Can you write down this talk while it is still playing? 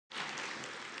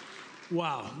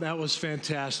Wow, that was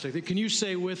fantastic. Can you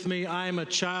say with me, I am a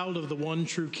child of the one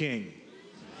true King?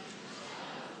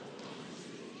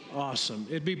 Awesome.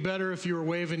 It'd be better if you were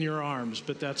waving your arms,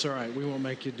 but that's all right. We won't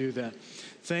make you do that.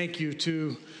 Thank you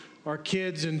to our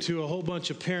kids and to a whole bunch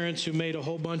of parents who made a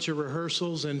whole bunch of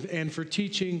rehearsals and for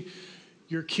teaching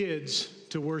your kids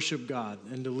to worship God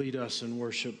and to lead us in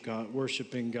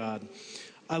worshiping God.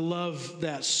 I love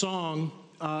that song,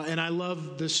 and I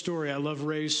love this story. I love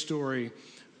Ray's story.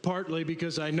 Partly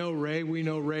because I know Ray. We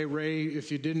know Ray. Ray,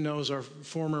 if you didn't know, is our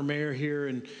former mayor here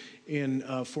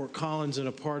in Fort Collins and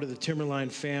a part of the Timberline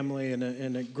family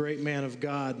and a great man of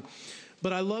God.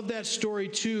 But I love that story,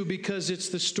 too, because it's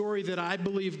the story that I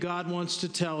believe God wants to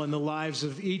tell in the lives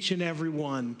of each and every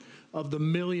one of the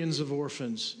millions of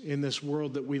orphans in this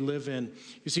world that we live in.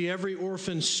 You see, every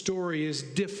orphan story is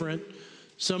different,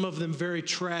 some of them very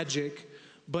tragic,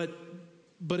 but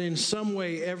in some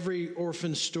way, every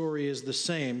orphan story is the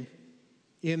same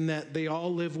in that they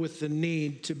all live with the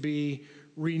need to be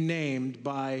renamed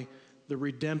by the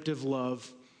redemptive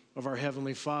love of our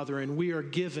Heavenly Father. And we are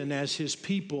given as His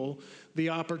people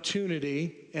the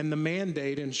opportunity and the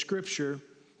mandate in Scripture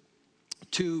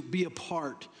to be a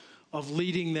part of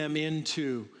leading them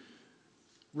into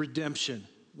redemption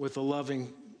with a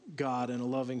loving God and a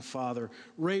loving Father.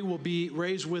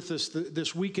 Ray's with us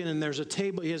this weekend, and there's a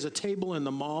table. He has a table in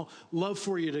the mall. Love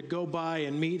for you to go by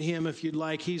and meet him if you'd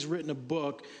like. He's written a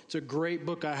book. It's a great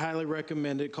book. I highly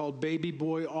recommend it, called Baby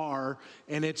Boy R,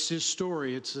 and it's his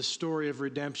story. It's the story of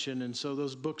redemption, and so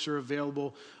those books are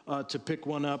available to pick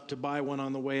one up, to buy one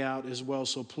on the way out as well,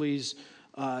 so please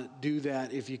do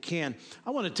that if you can. I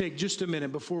want to take just a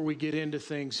minute before we get into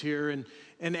things here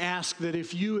and ask that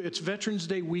it's Veterans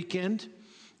Day weekend.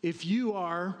 If you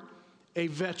are a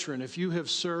veteran, if you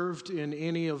have served in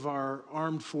any of our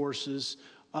armed forces,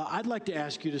 I'd like to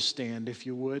ask you to stand, if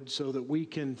you would, so that we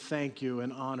can thank you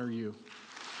and honor you.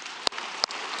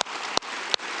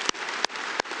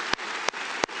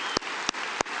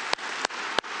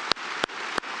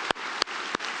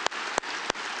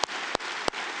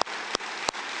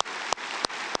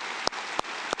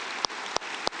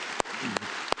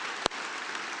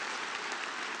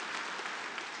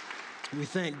 We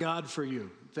thank God for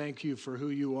you. Thank you for who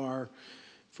you are,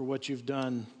 for what you've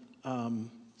done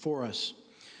for us.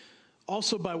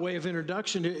 Also, by way of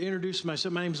introduction, to introduce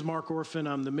myself, my name is Mark Orphan.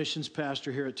 I'm the missions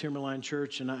pastor here at Timberline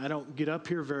Church, and I don't get up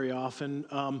here very often.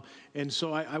 And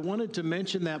so I wanted to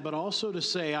mention that, but also to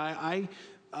say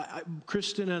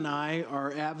Kristen and I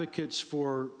are advocates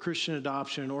for Christian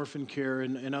adoption and orphan care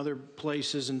and other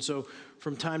places. And so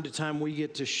from time to time, we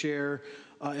get to share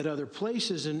at other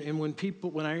places, and when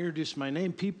I introduce my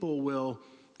name, people will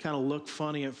kind of look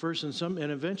funny at first, and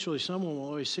eventually someone will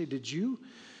always say, "Did you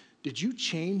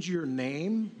change your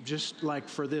name just like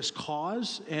for this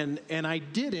cause?" And I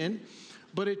didn't,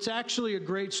 but it's actually a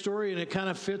great story, and it kind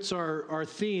of fits our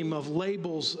theme of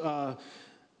labels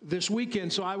this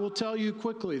weekend. So I will tell you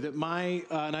quickly that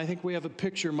and I think we have a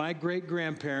picture, my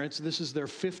great-grandparents, this is their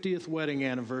 50th wedding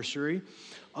anniversary.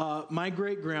 My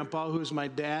great-grandpa, who's my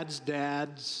dad's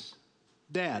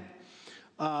dad,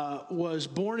 was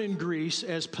born in Greece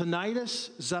as Panitis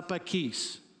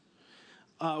Zapakis,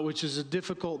 which is a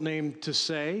difficult name to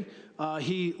say.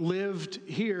 He lived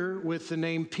here with the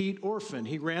name Pete Orphan.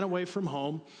 He ran away from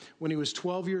home when he was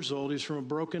 12 years old. He's from a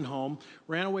broken home,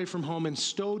 ran away from home and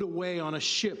stowed away on a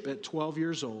ship at 12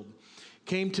 years old.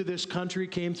 Came to this country,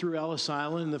 came through Ellis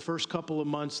Island. In the first couple of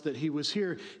months that he was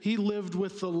here, he lived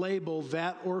with the label,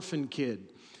 that orphan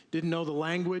kid. Didn't know the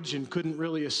language and couldn't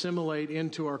really assimilate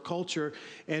into our culture.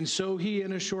 And so he,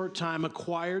 in a short time,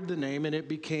 acquired the name, and it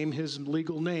became his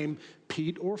legal name,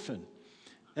 Pete Orphan.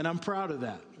 And I'm proud of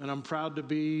that. And I'm proud to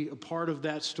be a part of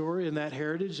that story and that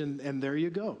heritage. And there you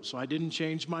go. So I didn't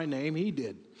change my name. He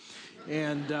did.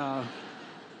 And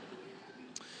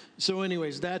so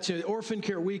anyways, that's it. Orphan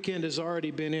Care Weekend has already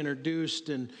been introduced.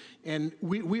 And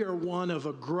we are one of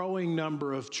a growing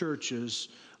number of churches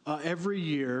every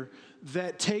year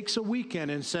that takes a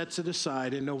weekend and sets it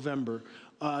aside in November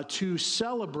to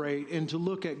celebrate and to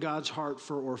look at God's heart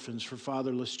for orphans, for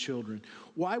fatherless children.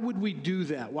 Why would we do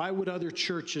that? Why would other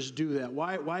churches do that?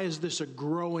 Why is this a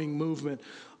growing movement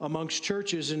amongst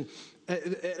churches?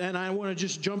 And I want to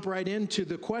just jump right into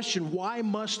the question, why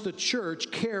must the church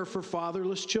care for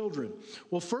fatherless children?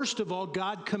 Well, first of all,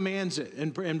 God commands it.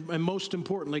 And most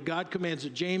importantly, God commands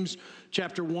it. James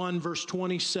chapter 1, verse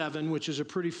 27, which is a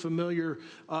pretty familiar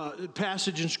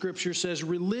passage in Scripture, says,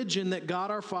 "Religion that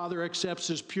God our Father accepts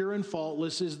as pure and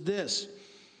faultless is this,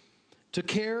 to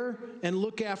care and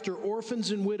look after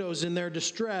orphans and widows in their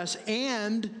distress,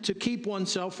 and to keep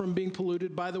oneself from being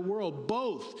polluted by the world.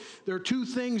 Both. There are two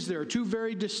things there, two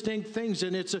very distinct things,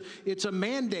 and it's a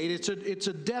mandate, it's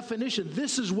a definition.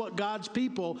 This is what God's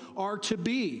people are to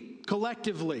be,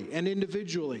 collectively and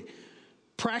individually.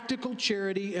 Practical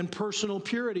charity and personal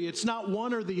purity. It's not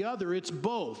one or the other, it's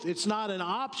both. It's not an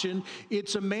option,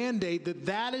 it's a mandate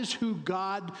that is who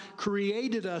God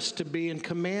created us to be and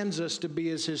commands us to be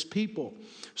as his people.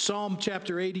 Psalm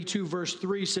chapter 82 verse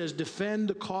 3 says, defend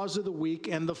the cause of the weak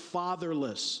and the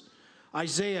fatherless.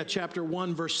 Isaiah chapter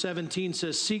 1 verse 17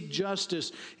 says, seek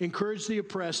justice, encourage the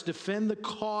oppressed, defend the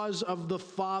cause of the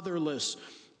fatherless.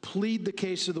 Plead the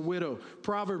case of the widow.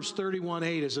 Proverbs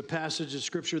 31:8 is a passage of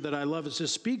scripture that I love. It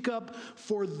says, speak up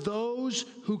for those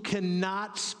who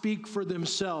cannot speak for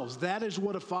themselves. That is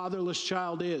what a fatherless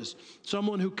child is.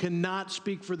 Someone who cannot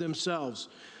speak for themselves.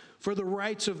 For the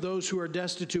rights of those who are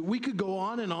destitute. We could go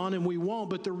on and we won't,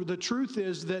 but the truth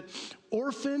is that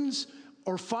orphans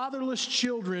or fatherless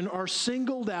children are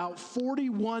singled out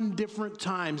 41 different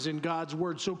times in God's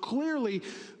word. So clearly,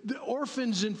 the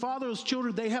orphans and fatherless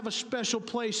children, they have a special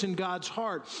place in God's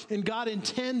heart. And God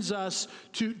intends us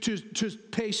to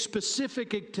pay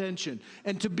specific attention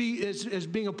and to be, as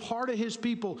being a part of his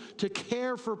people, to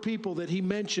care for people that he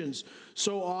mentions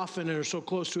so often and are so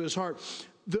close to his heart.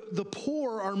 The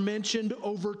poor are mentioned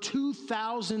over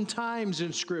 2,000 times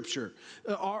in Scripture.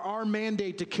 Our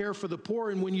mandate to care for the poor.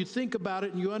 And when you think about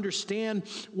it and you understand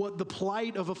what the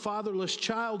plight of a fatherless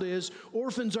child is,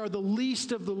 orphans are the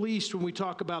least of the least when we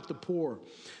talk about the poor.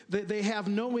 They have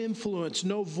no influence,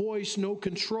 no voice, no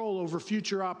control over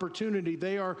future opportunity.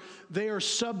 They are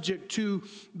subject to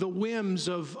the whims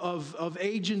of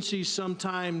agencies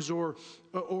sometimes or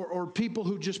people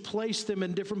who just place them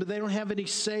in different, but they don't have any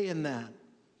say in that.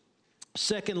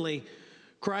 Secondly,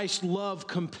 Christ's love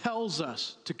compels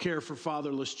us to care for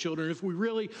fatherless children. If we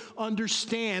really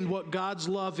understand what God's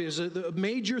love is, the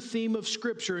major theme of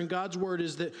Scripture and God's Word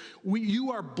is that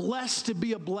you are blessed to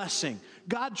be a blessing.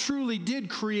 God truly did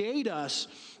create us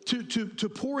to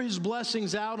pour his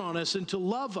blessings out on us and to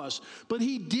love us. But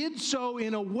he did so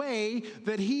in a way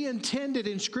that he intended,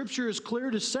 and Scripture is clear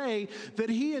to say, that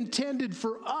he intended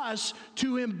for us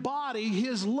to embody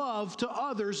his love to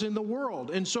others in the world.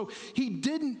 And so he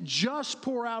didn't just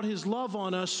pour out his love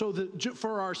on us so that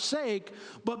for our sake,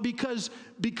 but because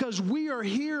we are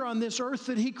here on this earth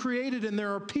that he created, and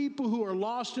there are people who are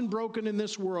lost and broken in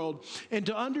this world. And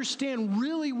to understand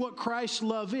really what Christ's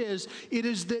love is, it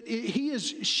is that he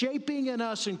is shaping in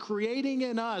us and creating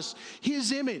in us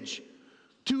his image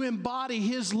to embody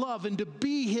his love and to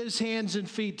be his hands and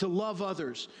feet to love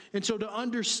others. And so to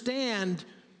understand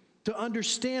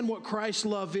what Christ's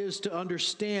love is, to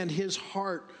understand his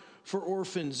heart for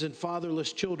orphans and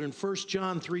fatherless children. 1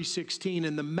 John 3:16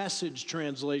 in the Message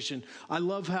translation. I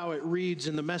love how it reads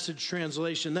in the Message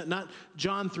translation. Not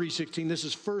John 3:16, this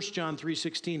is 1 John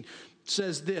 3:16,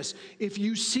 says this: if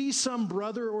you see some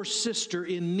brother or sister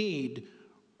in need,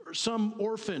 some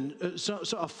orphan,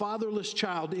 a fatherless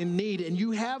child in need, and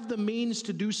you have the means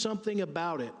to do something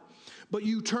about it, but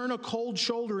you turn a cold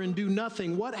shoulder and do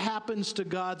nothing, what happens to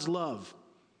God's love?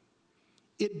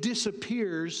 It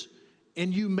disappears,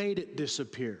 and you made it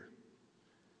disappear.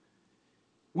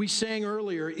 We sang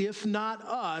earlier, if not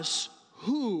us,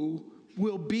 who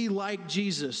will be like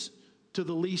Jesus to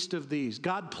the least of these?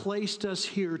 God placed us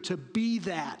here to be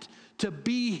that, to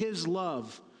be his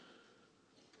love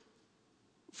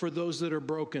for those that are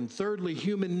broken. Thirdly,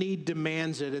 human need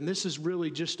demands it, and this is really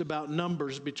just about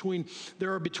numbers.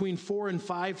 There are between 4,000 and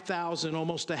 5,000,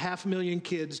 almost 500,000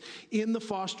 kids in the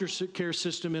foster care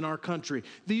system in our country.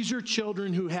 These are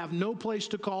children who have no place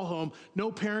to call home,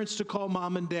 no parents to call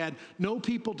mom and dad, no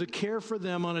people to care for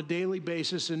them on a daily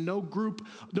basis, and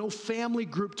no family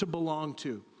group to belong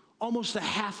to. Almost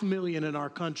 500,000 in our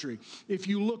country. If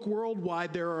you look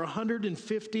worldwide, there are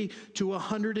 150 to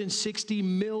 160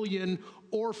 million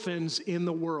orphans in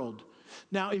the world.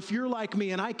 Now, if you're like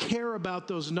me, and I care about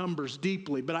those numbers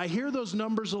deeply, but I hear those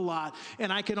numbers a lot,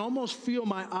 and I can almost feel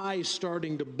my eyes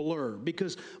starting to blur,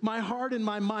 because my heart and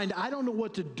my mind, I don't know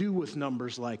what to do with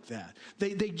numbers like that.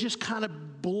 They just kind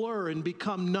of blur and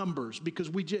become numbers, because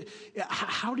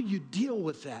how do you deal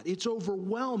with that? It's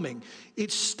overwhelming.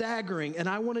 It's staggering. And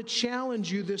I want to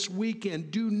challenge you this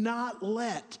weekend, do not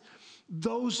let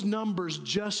those numbers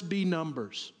just be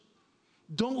numbers.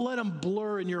 Don't let them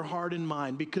blur in your heart and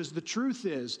mind, because the truth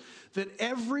is that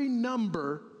every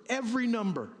number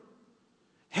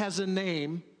has a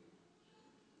name,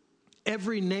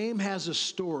 every name has a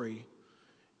story,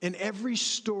 and every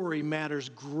story matters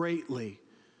greatly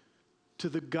to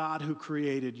the God who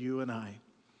created you and I.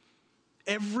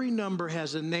 Every number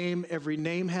has a name, every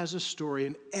name has a story,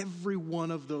 and every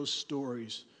one of those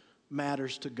stories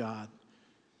matters to God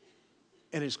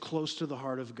and is close to the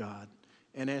heart of God,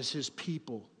 and as his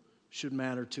people should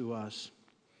matter to us.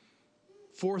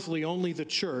 Fourthly, only the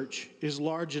church is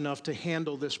large enough to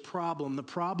handle this problem, the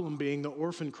problem being the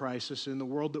orphan crisis in the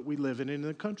world that we live in and in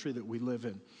the country that we live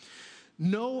in.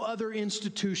 No other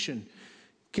institution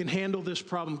can handle this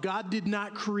problem. God did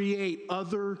not create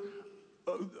other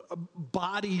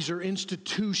bodies or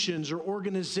institutions or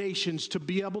organizations to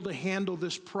be able to handle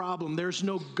this problem. There's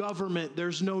no government.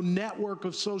 There's no network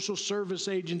of social service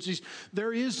agencies.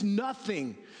 There is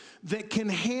nothing that can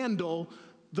handle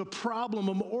the problem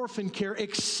of orphan care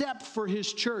except for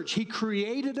his church. He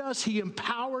created us, he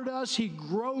empowered us, he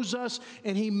grows us,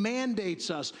 and he mandates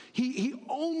us.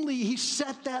 He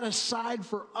set that aside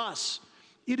for us.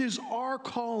 It is our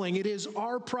calling, it is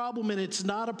our problem, and it's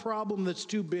not a problem that's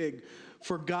too big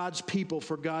for God's people,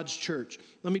 for God's church.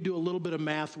 Let me do a little bit of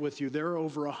math with you. There are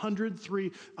over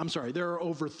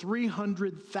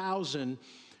 300,000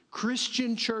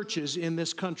 Christian churches in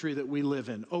this country that we live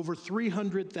in. Over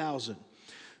 300,000.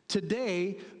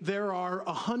 Today, there are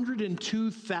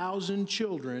 102,000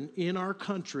 children in our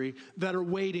country that are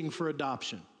waiting for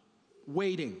adoption.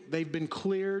 Waiting. They've been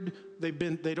cleared.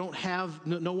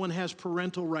 No one has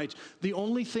parental rights. The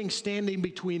only thing standing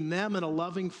between them and a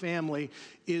loving family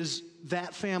is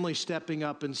that family stepping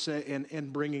up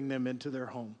and bringing them into their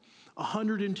home.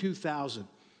 102,000.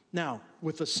 Now,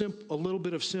 with a little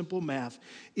bit of simple math,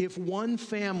 if one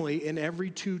family in every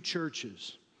two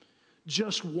churches,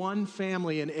 just one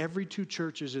family in every two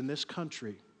churches in this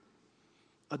country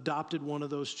adopted one of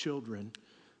those children,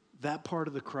 that part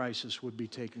of the crisis would be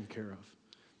taken care of.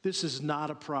 This is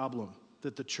not a problem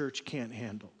that the church can't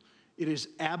handle. It is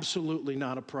absolutely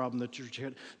not a problem that the church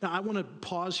can't. Now, I want to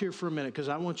pause here for a minute because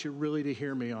I want you really to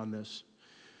hear me on this.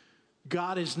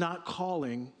 God is not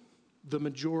calling the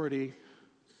majority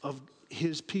of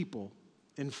his people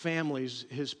and families,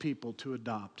 his people, to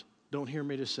adopt. Don't hear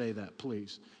me to say that,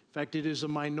 please. In fact, it is a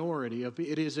minority.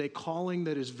 It is a calling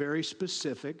that is very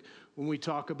specific. When we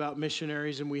talk about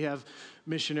missionaries and we have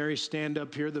missionaries stand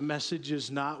up here, the message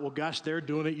is not, well, gosh, they're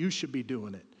doing it, you should be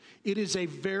doing it. It is a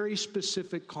very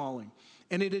specific calling.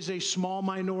 And it is a small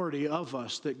minority of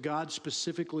us that God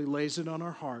specifically lays it on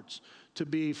our hearts to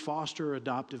be foster or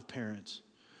adoptive parents.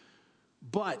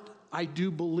 But I do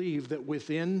believe that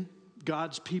within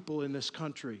God's people in this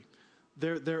country,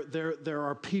 there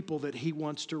are people that he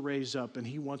wants to raise up and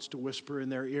he wants to whisper in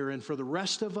their ear. And for the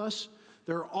rest of us,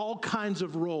 there are all kinds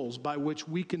of roles by which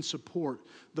we can support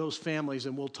those families,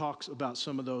 and we'll talk about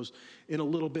some of those in a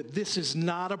little bit. This is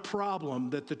not a problem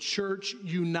that the church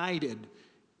united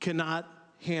cannot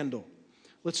handle.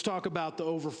 Let's talk about the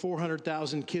over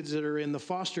 400,000 kids that are in the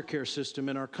foster care system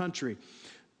in our country.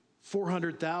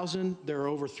 400,000, there are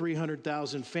over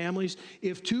 300,000 families.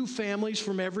 If two families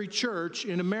from every church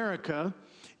in America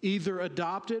either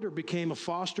adopted or became a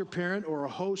foster parent or a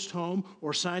host home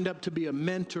or signed up to be a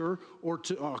mentor or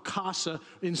a CASA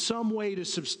in some way to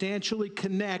substantially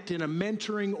connect in a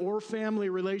mentoring or family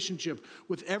relationship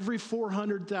with every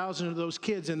 400,000 of those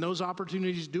kids, and those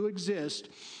opportunities do exist,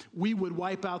 we would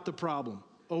wipe out the problem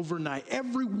overnight.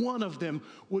 Every one of them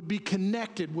would be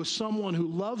connected with someone who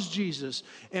loves Jesus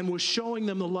and was showing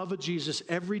them the love of Jesus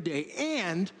every day,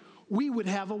 and we would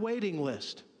have a waiting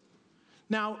list.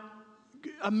 Now,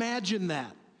 imagine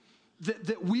that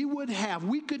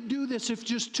we could do this if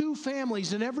just two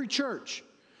families in every church.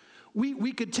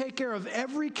 We could take care of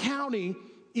every county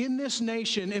in this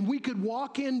nation, and we could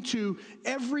walk into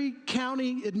every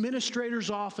county administrator's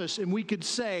office and we could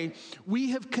say, we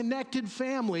have connected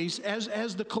families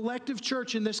as the collective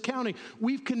church in this county.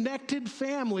 We've connected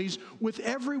families with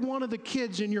every one of the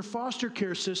kids in your foster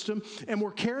care system, and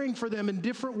we're caring for them in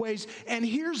different ways. And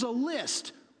here's a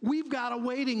list. We've got a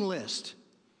waiting list.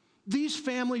 These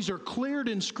families are cleared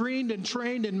and screened and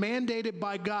trained and mandated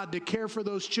by God to care for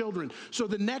those children. So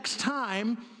the next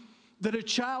time that a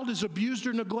child is abused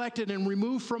or neglected and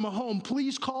removed from a home,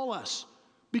 please call us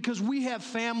because we have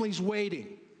families waiting.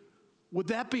 Would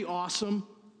that be awesome?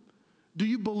 Do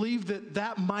you believe that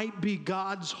that might be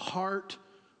God's heart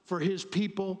for his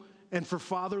people and for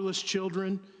fatherless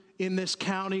children in this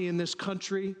county, in this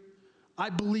country? I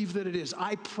believe that it is.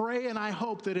 I pray and I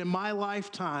hope that in my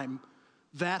lifetime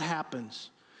that happens,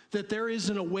 that there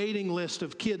isn't a waiting list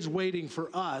of kids waiting for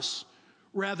us.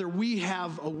 Rather, we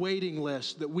have a waiting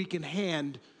list that we can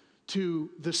hand to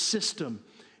the system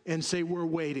and say, we're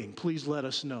waiting. Please let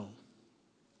us know.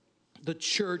 The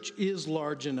church is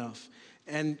large enough,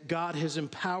 and God has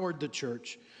empowered the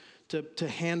church to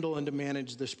handle and to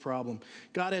manage this problem.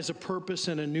 God has a purpose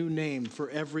and a new name for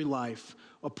every life.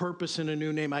 A purpose and a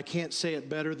new name. I can't say it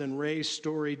better than Ray's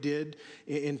story did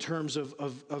in terms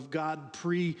of God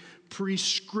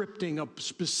pre-scripting a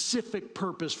specific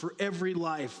purpose for every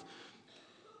life.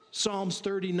 Psalms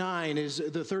 39 is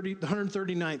the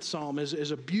 139th Psalm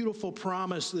is a beautiful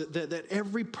promise that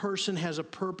every person has a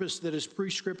purpose that is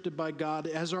prescripted by God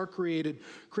as our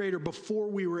creator before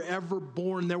we were ever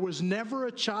born. There was never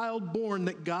a child born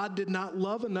that God did not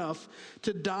love enough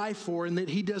to die for, and that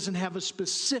he doesn't have a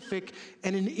specific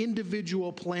and an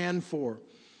individual plan for.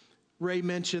 Ray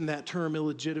mentioned that term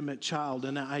illegitimate child,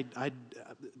 and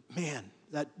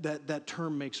that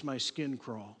term makes my skin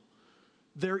crawl.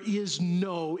 There is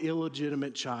no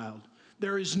illegitimate child.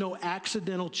 There is no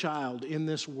accidental child in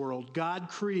this world. God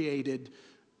created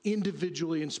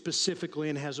individually and specifically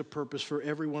and has a purpose for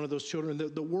every one of those children.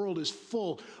 The world is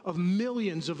full of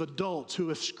millions of adults who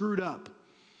have screwed up.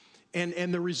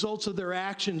 And the results of their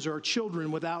actions are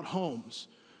children without homes.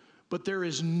 But there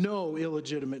is no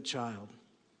illegitimate child.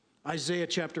 Isaiah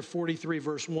chapter 43,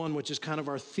 verse 1, which is kind of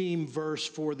our theme verse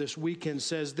for this weekend,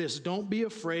 says this: "Don't be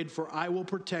afraid, for I will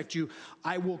protect you.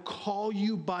 I will call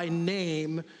you by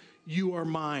name. You are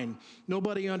mine."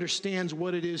 Nobody understands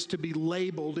what it is to be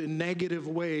labeled in negative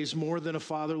ways more than a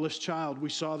fatherless child. We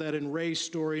saw that in Ray's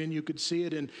story, and you could see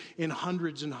it in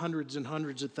hundreds and hundreds and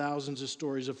hundreds of thousands of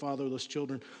stories of fatherless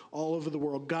children all over the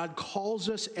world. God calls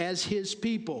us as his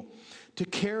people to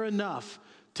care enough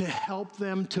to help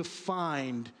them to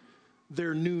find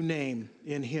their new name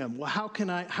in him. Well, how can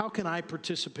I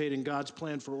participate in God's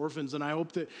plan for orphans? And I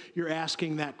hope that you're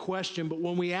asking that question. But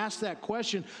when we ask that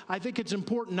question, I think it's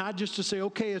important not just to say,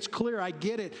 okay, it's clear, I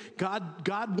get it.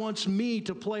 God wants me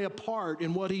to play a part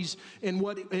in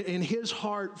in his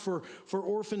heart for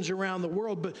orphans around the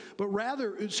world. But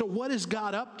rather, so what is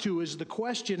God up to is the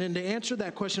question. And to answer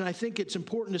that question, I think it's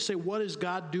important to say, what is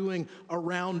God doing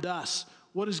around us?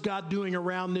 What is God doing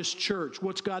around this church?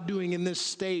 What's God doing in this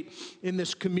state, in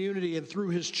this community, and through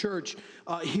his church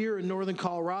here in northern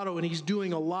Colorado? And he's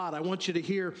doing a lot. I want you to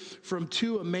hear from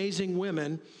two amazing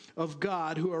women of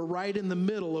God who are right in the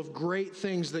middle of great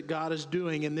things that God is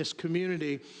doing in this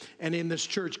community and in this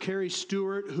church. Carrie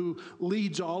Stewart, who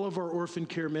leads all of our orphan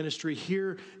care ministry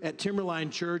here at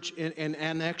Timberline Church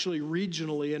and actually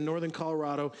regionally in northern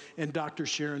Colorado, and Dr.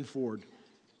 Sharon Ford.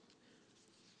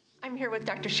 I'm here with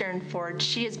Dr. Sharon Ford.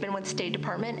 She has been with the State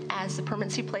Department as the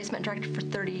Permanency Placement Director for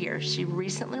 30 years. She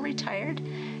recently retired,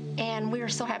 and we are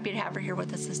so happy to have her here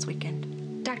with us this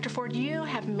weekend. Dr. Ford, you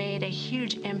have made a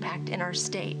huge impact in our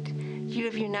state. You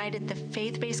have united the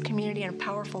faith-based community in a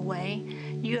powerful way.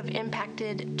 You have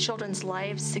impacted children's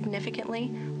lives significantly.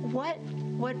 What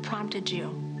prompted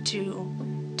you to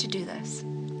do this?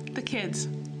 The kids.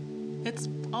 It's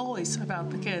always about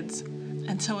the kids,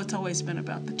 and so it's always been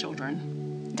about the children.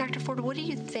 Dr. Ford, what do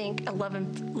you think a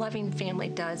loving family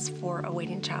does for a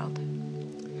waiting child?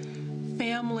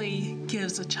 Family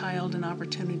gives a child an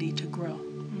opportunity to grow,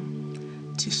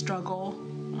 to struggle,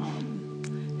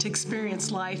 to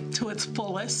experience life to its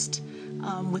fullest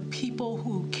with people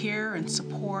who care and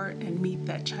support and meet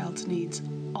that child's needs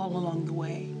all along the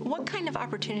way. What kind of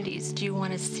opportunities do you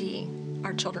want to see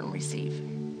our children receive?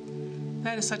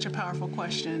 That is such a powerful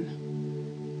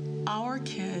question. Our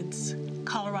kids,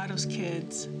 Colorado's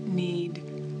kids, need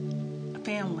a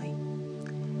family.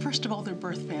 First of all, their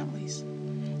birth families.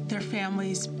 Their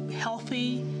families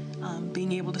healthy,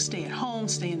 being able to stay at home,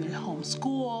 stay in their home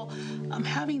school,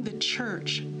 having the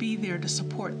church be there to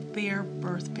support their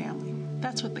birth family.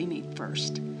 That's what they need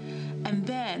first. And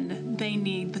then they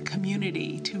need the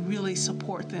community to really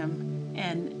support them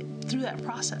and through that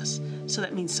process. So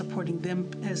that means supporting them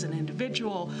as an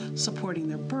individual, supporting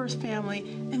their birth family,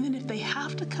 and then if they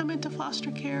have to come into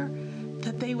foster care,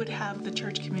 that they would have the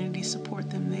church community support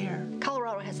them there.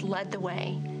 Colorado has led the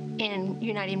way in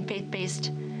uniting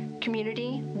faith-based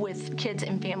community with kids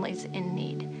and families in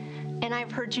need. And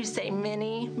I've heard you say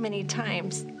many, many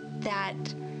times that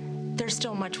there's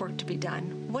still much work to be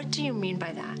done. What do you mean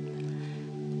by that?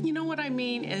 You know what I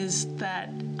mean is that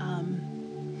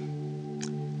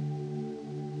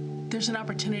there's an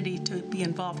opportunity to be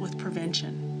involved with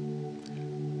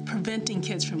prevention, preventing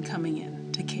kids from coming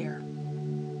in to care.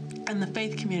 And the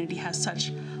faith community has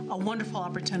such a wonderful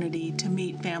opportunity to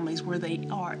meet families where they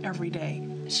are every day.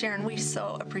 Sharon, we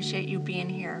so appreciate you being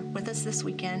here with us this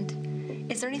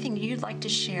weekend. Is there anything you'd like to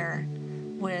share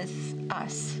with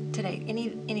us today?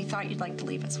 Any thought you'd like to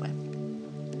leave us with?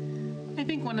 I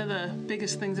think one of the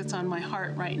biggest things that's on my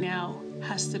heart right now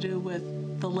has to do with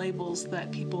the labels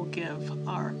that people give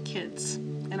our kids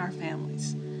and our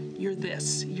families. You're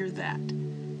this, you're that.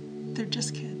 they're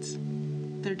just kids.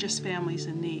 They're just families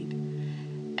in need.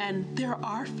 And there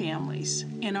are families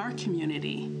in our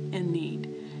community in need.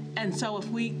 And so if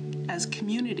we, as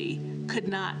community, could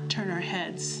not turn our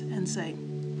heads and say,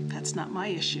 that's not my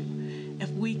issue, if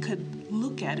we could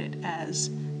look at it as,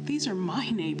 these are my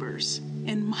neighbors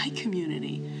in my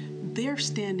community, they're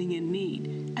standing in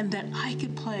need, and that I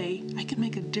could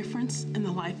make a difference in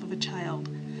the life of a child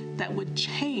that would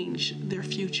change their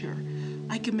future.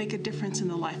 I could make a difference in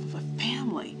the life of a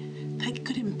family that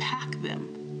could impact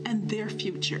them and their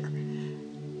future.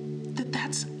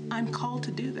 I'm called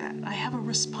to do that. I have a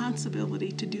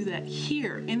responsibility to do that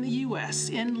here in the U.S.,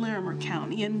 in Larimer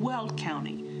County, in Weld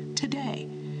County, today,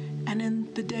 and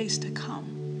in the days to come.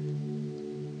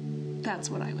 That's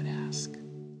what I would ask.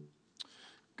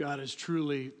 God has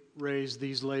truly raised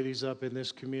these ladies up in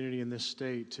this community, in this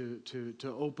state, to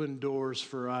open doors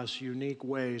for us, unique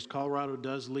ways. Colorado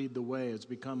does lead the way. It's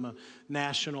become a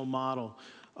national model.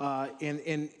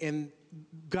 And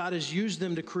God has used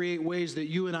them to create ways that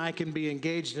you and I can be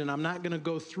engaged in. I'm not going to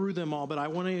go through them all, but I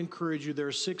want to encourage you. There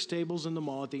are 6 tables in the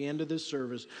mall at the end of this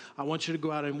service. I want you to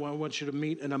go out and I want you to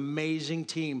meet an amazing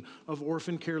team of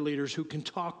orphan care leaders who can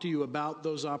talk to you about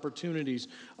those opportunities.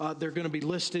 They're going to be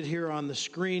listed here on the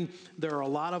screen. There are a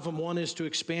lot of them. One is to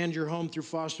expand your home through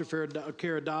foster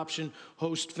care adoption,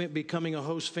 becoming a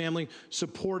host family,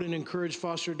 support and encourage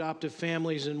foster adoptive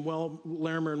families in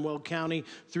Larimer and Weld County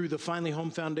through the Finally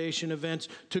Home Foundation events,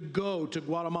 to go to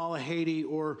Guatemala, Haiti,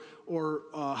 or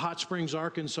Hot Springs,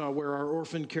 Arkansas, where our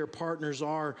orphan care partners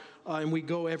are. And we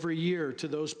go every year to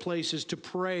those places to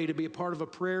pray, to be a part of a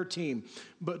prayer team,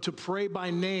 but to pray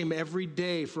by name every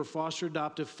day for foster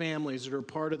adoptive families that are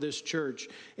part of this church,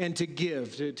 and to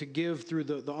give through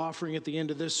the offering at the end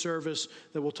of this service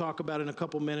that we'll talk about in a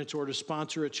couple minutes, or to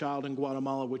sponsor a child in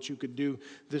Guatemala, which you could do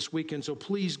this weekend. So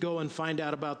please go and find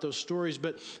out about those stories.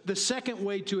 But the second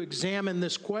way to examine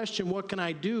this question, what can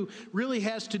I do, really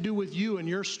has to do with you and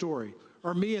your story,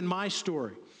 or me and my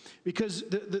story. Because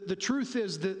the truth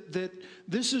is that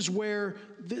this is where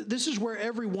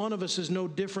every one of us is no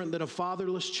different than a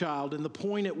fatherless child, and the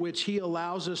point at which he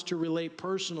allows us to relate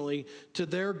personally to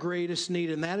their greatest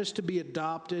need, and that is to be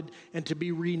adopted and to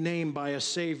be renamed by a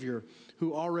Savior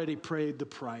who already paid the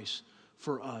price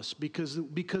for us. Because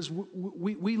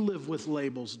we live with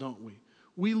labels, don't we?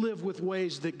 We live with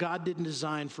ways that God didn't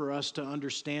design for us to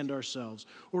understand ourselves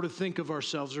or to think of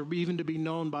ourselves or even to be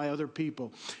known by other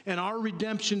people. And our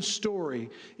redemption story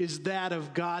is that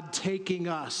of God taking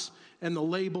us and the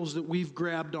labels that we've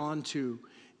grabbed onto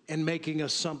and making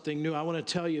us something new. I want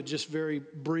to tell you just very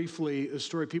briefly a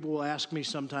story. People will ask me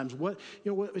sometimes, at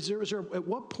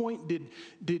what point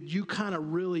did you kind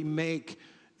of really make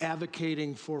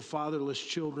advocating for fatherless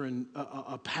children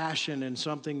a passion and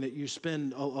something that you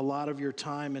spend a lot of your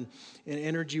time and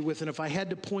energy with? And if I had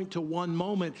to point to one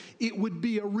moment, it would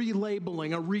be a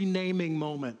relabeling, a renaming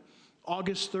moment.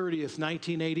 August 30th,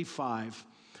 1985.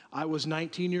 I was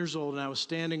 19 years old, and I was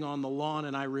standing on the lawn,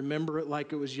 and I remember it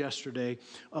like it was yesterday,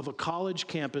 of a college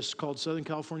campus called Southern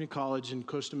California College in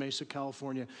Costa Mesa,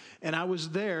 California. And I was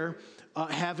there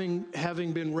having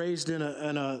been raised in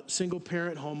a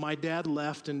single-parent home. My dad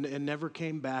left and never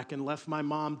came back, and left my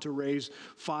mom to raise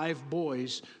 5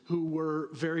 boys who were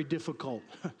very difficult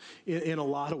in a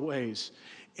lot of ways.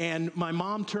 And my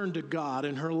mom turned to God,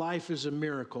 and her life is a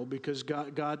miracle because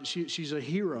she's a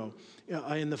hero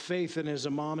in the faith and as a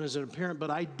mom and as a parent, but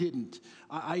I didn't.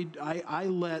 I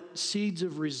let seeds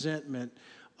of resentment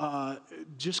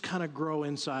just kind of grow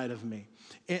inside of me.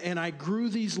 And I grew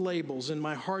these labels in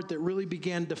my heart that really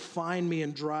began to define me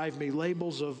and drive me.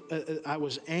 Labels of I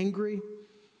was angry,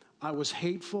 I was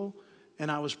hateful, and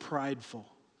I was prideful.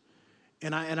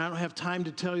 And I don't have time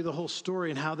to tell you the whole story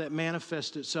and how that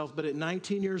manifested itself, but at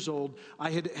 19 years old,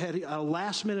 I had a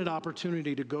last-minute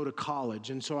opportunity to go to college,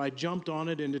 and so I jumped on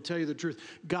it, and to tell you the truth,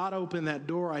 God opened that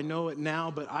door. I know it now,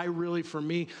 but I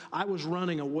was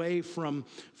running away from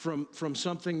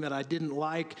something that I didn't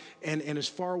like and as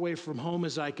far away from home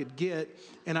as I could get,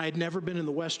 and I had never been in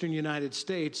the western United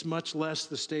States, much less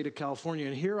the state of California,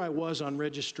 and here I was on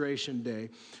registration day,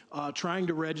 trying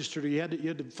to register. You had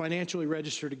to financially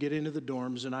register to get into the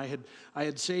dorms, and I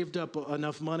had saved up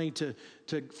enough money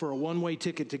for a one-way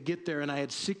ticket to get there, and I had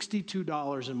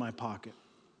 $62 in my pocket.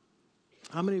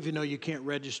 How many of you know you can't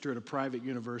register at a private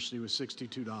university with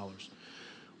 $62?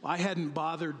 I hadn't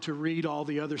bothered to read all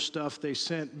the other stuff they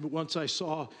sent. Once I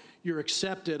saw you're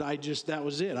accepted, that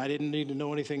was it. I didn't need to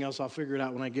know anything else. I'll figure it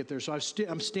out when I get there. So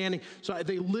I'm standing. So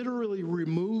they literally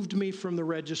removed me from the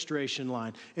registration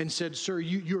line and said, "Sir,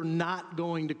 you're not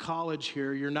going to college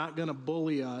here. You're not going to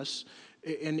bully us,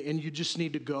 and you just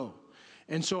need to go."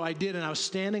 And so I did, and I was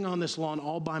standing on this lawn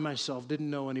all by myself, didn't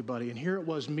know anybody. And here it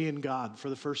was, me and God for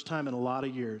the first time in a lot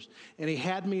of years. And he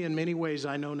had me in many ways,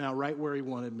 I know now, right where he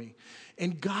wanted me.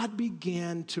 And God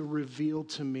began to reveal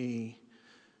to me,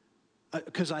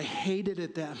 because I hated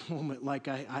at that moment, like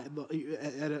at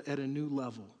a new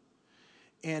level.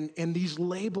 And these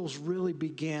labels really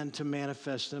began to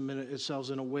manifest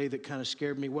themselves in a way that kind of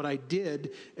scared me. What I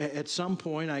did, at some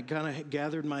point, I kind of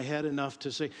gathered my head enough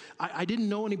to say, I didn't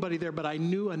know anybody there, but I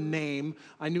knew a name.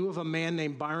 I knew of a man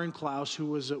named Byron Klaus who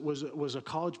was a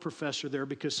college professor there,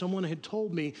 because someone had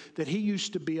told me that he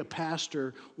used to be a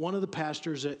pastor, one of the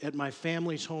pastors at my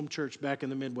family's home church back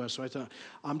in the Midwest. So I thought,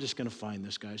 I'm just going to find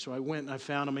this guy. So I went and I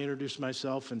found him, I introduced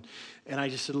myself, and I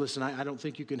just said, listen, I don't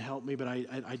think you can help me, but I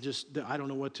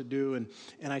don't know what to do. And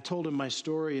I told him my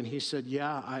story, and he said,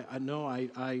 yeah, I know,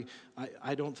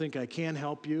 I don't think I can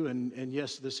help you. And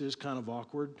yes, this is kind of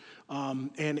awkward.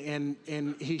 And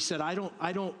he said, I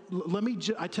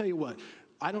tell you what,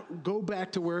 I don't go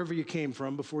back to wherever you came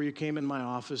from before you came in my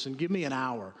office, and give me an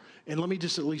hour. And let me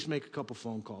just at least make a couple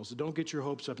phone calls. Don't get your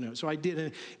hopes up now. So I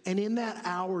did. And in that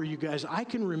hour, you guys, I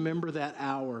can remember that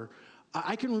hour.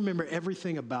 I can remember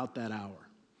everything about that hour.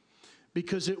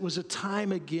 Because it was a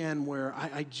time again where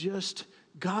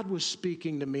God was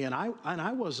speaking to me, and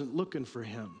I wasn't looking for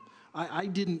him. I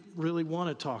didn't really want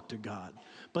to talk to God.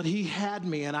 But he had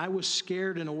me, and I was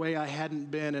scared in a way I hadn't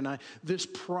been. And this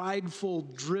prideful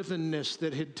drivenness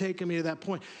that had taken me to that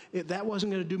point, that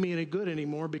wasn't going to do me any good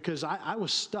anymore, because I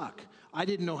was stuck. I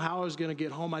didn't know how I was going to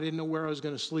get home. I didn't know where I was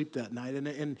going to sleep that night.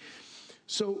 And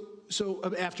so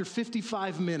after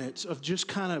 55 minutes of just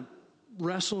kind of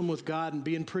wrestling with God and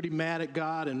being pretty mad at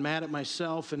God and mad at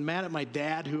myself and mad at my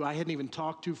dad, who I hadn't even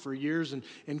talked to for years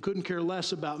and couldn't care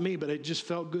less about me, but it just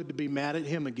felt good to be mad at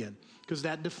him again, because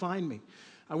that defined me.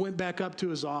 I went back up to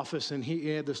his office, and he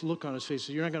had this look on his face. He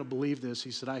said, you're not going to believe this.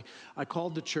 He said, I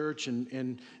called the church,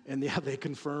 and yeah, they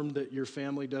confirmed that your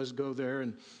family does go there,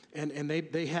 and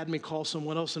they had me call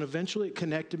someone else, and eventually it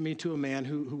connected me to a man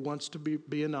who wants to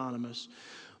be anonymous.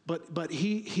 But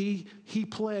he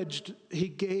pledged, he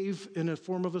gave in a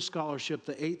form of a scholarship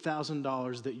the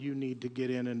 $8,000 that you need to get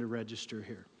in and to register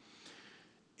here.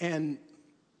 And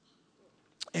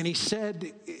he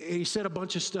said a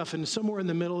bunch of stuff, and somewhere in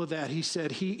the middle of that, he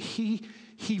said he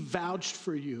vouched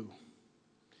for you.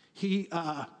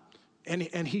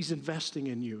 And he's investing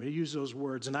in you. He used those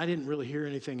words, and I didn't really hear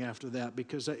anything after that,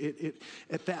 because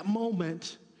at that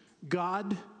moment,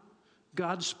 God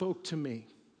spoke to me.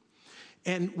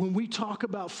 And when we talk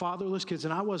about fatherless kids,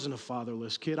 and I wasn't a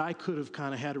fatherless kid. I could have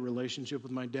kind of had a relationship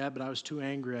with my dad, but I was too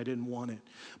angry. I didn't want it.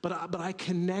 But I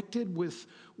connected with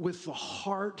the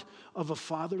heart of a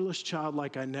fatherless child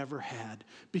like I never had,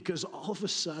 because all of a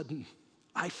sudden,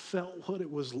 I felt what it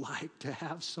was like to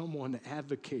have someone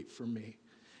advocate for me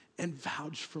and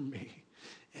vouch for me.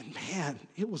 And man,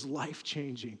 it was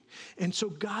life-changing. And so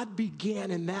God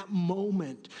began in that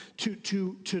moment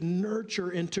to nurture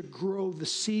and to grow the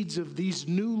seeds of these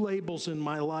new labels in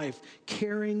my life: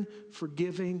 caring,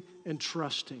 forgiving, and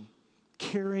trusting.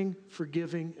 Caring,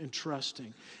 forgiving, and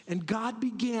trusting. And God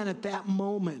began at that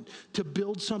moment to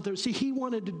build something. See, he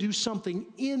wanted to do something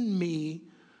in me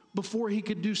before he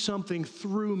could do something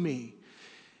through me.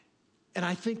 And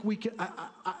I think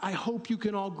I hope you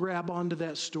can all grab onto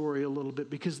that story a little bit,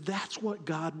 because that's what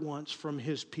God wants from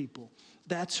his people.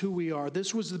 That's who we are.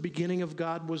 This was the beginning of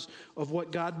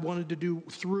what God wanted to do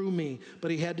through me, but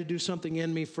he had to do something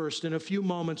in me first. In a few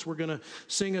moments, we're going to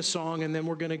sing a song, and then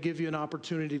we're going to give you an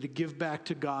opportunity to give back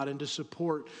to God and to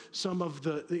support some of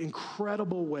the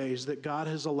incredible ways that God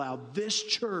has allowed this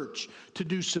church to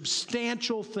do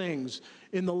substantial things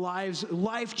in the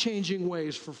life-changing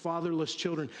ways for fatherless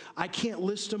children. I can't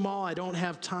list them all. I don't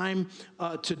have time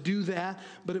to do that,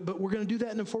 but we're going to do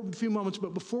that in a few moments.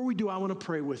 But before we do, I want to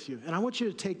pray with you, and I want you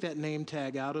to take that name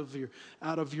tag out of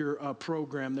your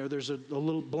program there. There's a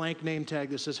little blank name tag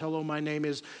that says, "Hello, my name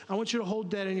is." I want you to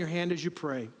hold that in your hand as you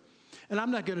pray. And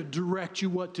I'm not going to direct you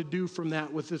what to do from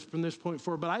this point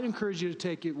forward, but I'd encourage you to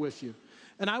take it with you.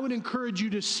 And I would encourage you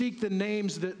to seek the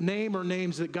names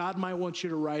that God might want you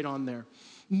to write on there.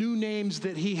 New names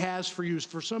that he has for you.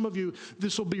 For some of you,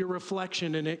 this will be a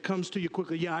reflection, and it comes to you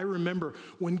quickly. Yeah, I remember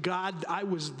when I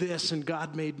was this, and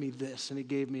God made me this, and he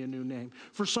gave me a new name.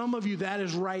 For some of you, that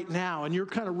is right now, and you're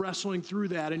kind of wrestling through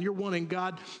that, and you're wanting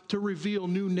God to reveal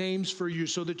new names for you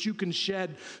so that you can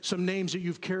shed some names that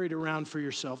you've carried around for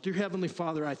yourself. Dear Heavenly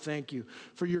Father, I thank you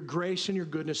for your grace and your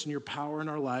goodness and your power in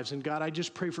our lives. And God, I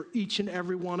just pray for each and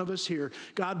every one of us here.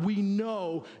 God, we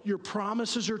know your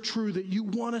promises are true, that you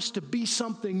want us to be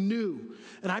something new.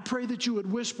 And I pray that you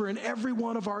would whisper in every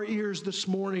one of our ears this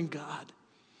morning, God,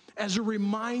 as a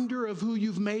reminder of who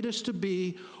you've made us to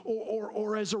be,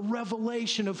 or as a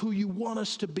revelation of who you want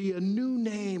us to be, a new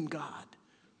name, God.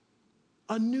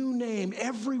 A new name,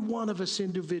 every one of us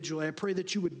individually. I pray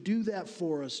that you would do that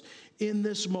for us in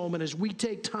this moment as we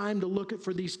take time to look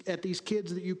at these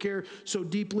kids that you care so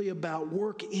deeply about.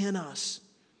 Work in us.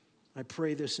 I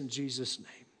pray this in Jesus'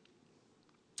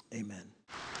 name. Amen.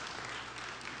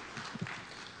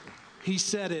 He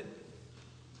said it.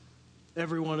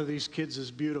 Every one of these kids is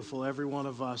beautiful. Every one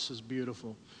of us is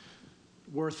beautiful.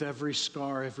 Worth every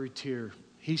scar, every tear.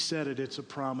 He said it. It's a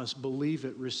promise. Believe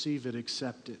it, receive it,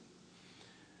 accept it.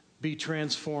 Be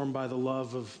transformed by the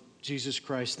love of Jesus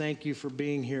Christ. Thank you for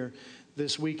being here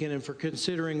this weekend and for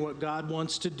considering what God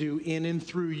wants to do in and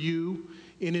through you,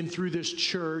 in and through this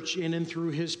church, in and through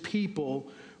his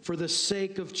people, for the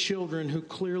sake of children who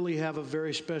clearly have a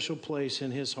very special place in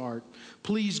his heart.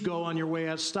 Please go on your way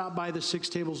out. Stop by the 6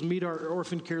 tables. Meet our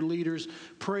orphan care leaders.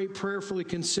 Pray, prayerfully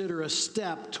consider a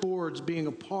step towards being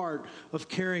a part of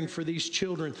caring for these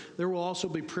children. There will also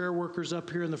be prayer workers up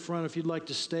here in the front. If you'd like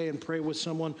to stay and pray with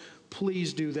someone,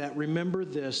 please do that. Remember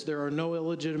this, there are no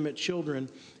illegitimate children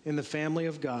in the family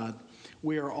of God.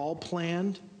 We are all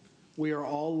planned. We are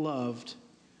all loved.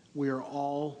 We are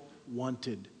all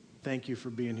wanted. Thank you for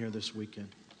being here this weekend.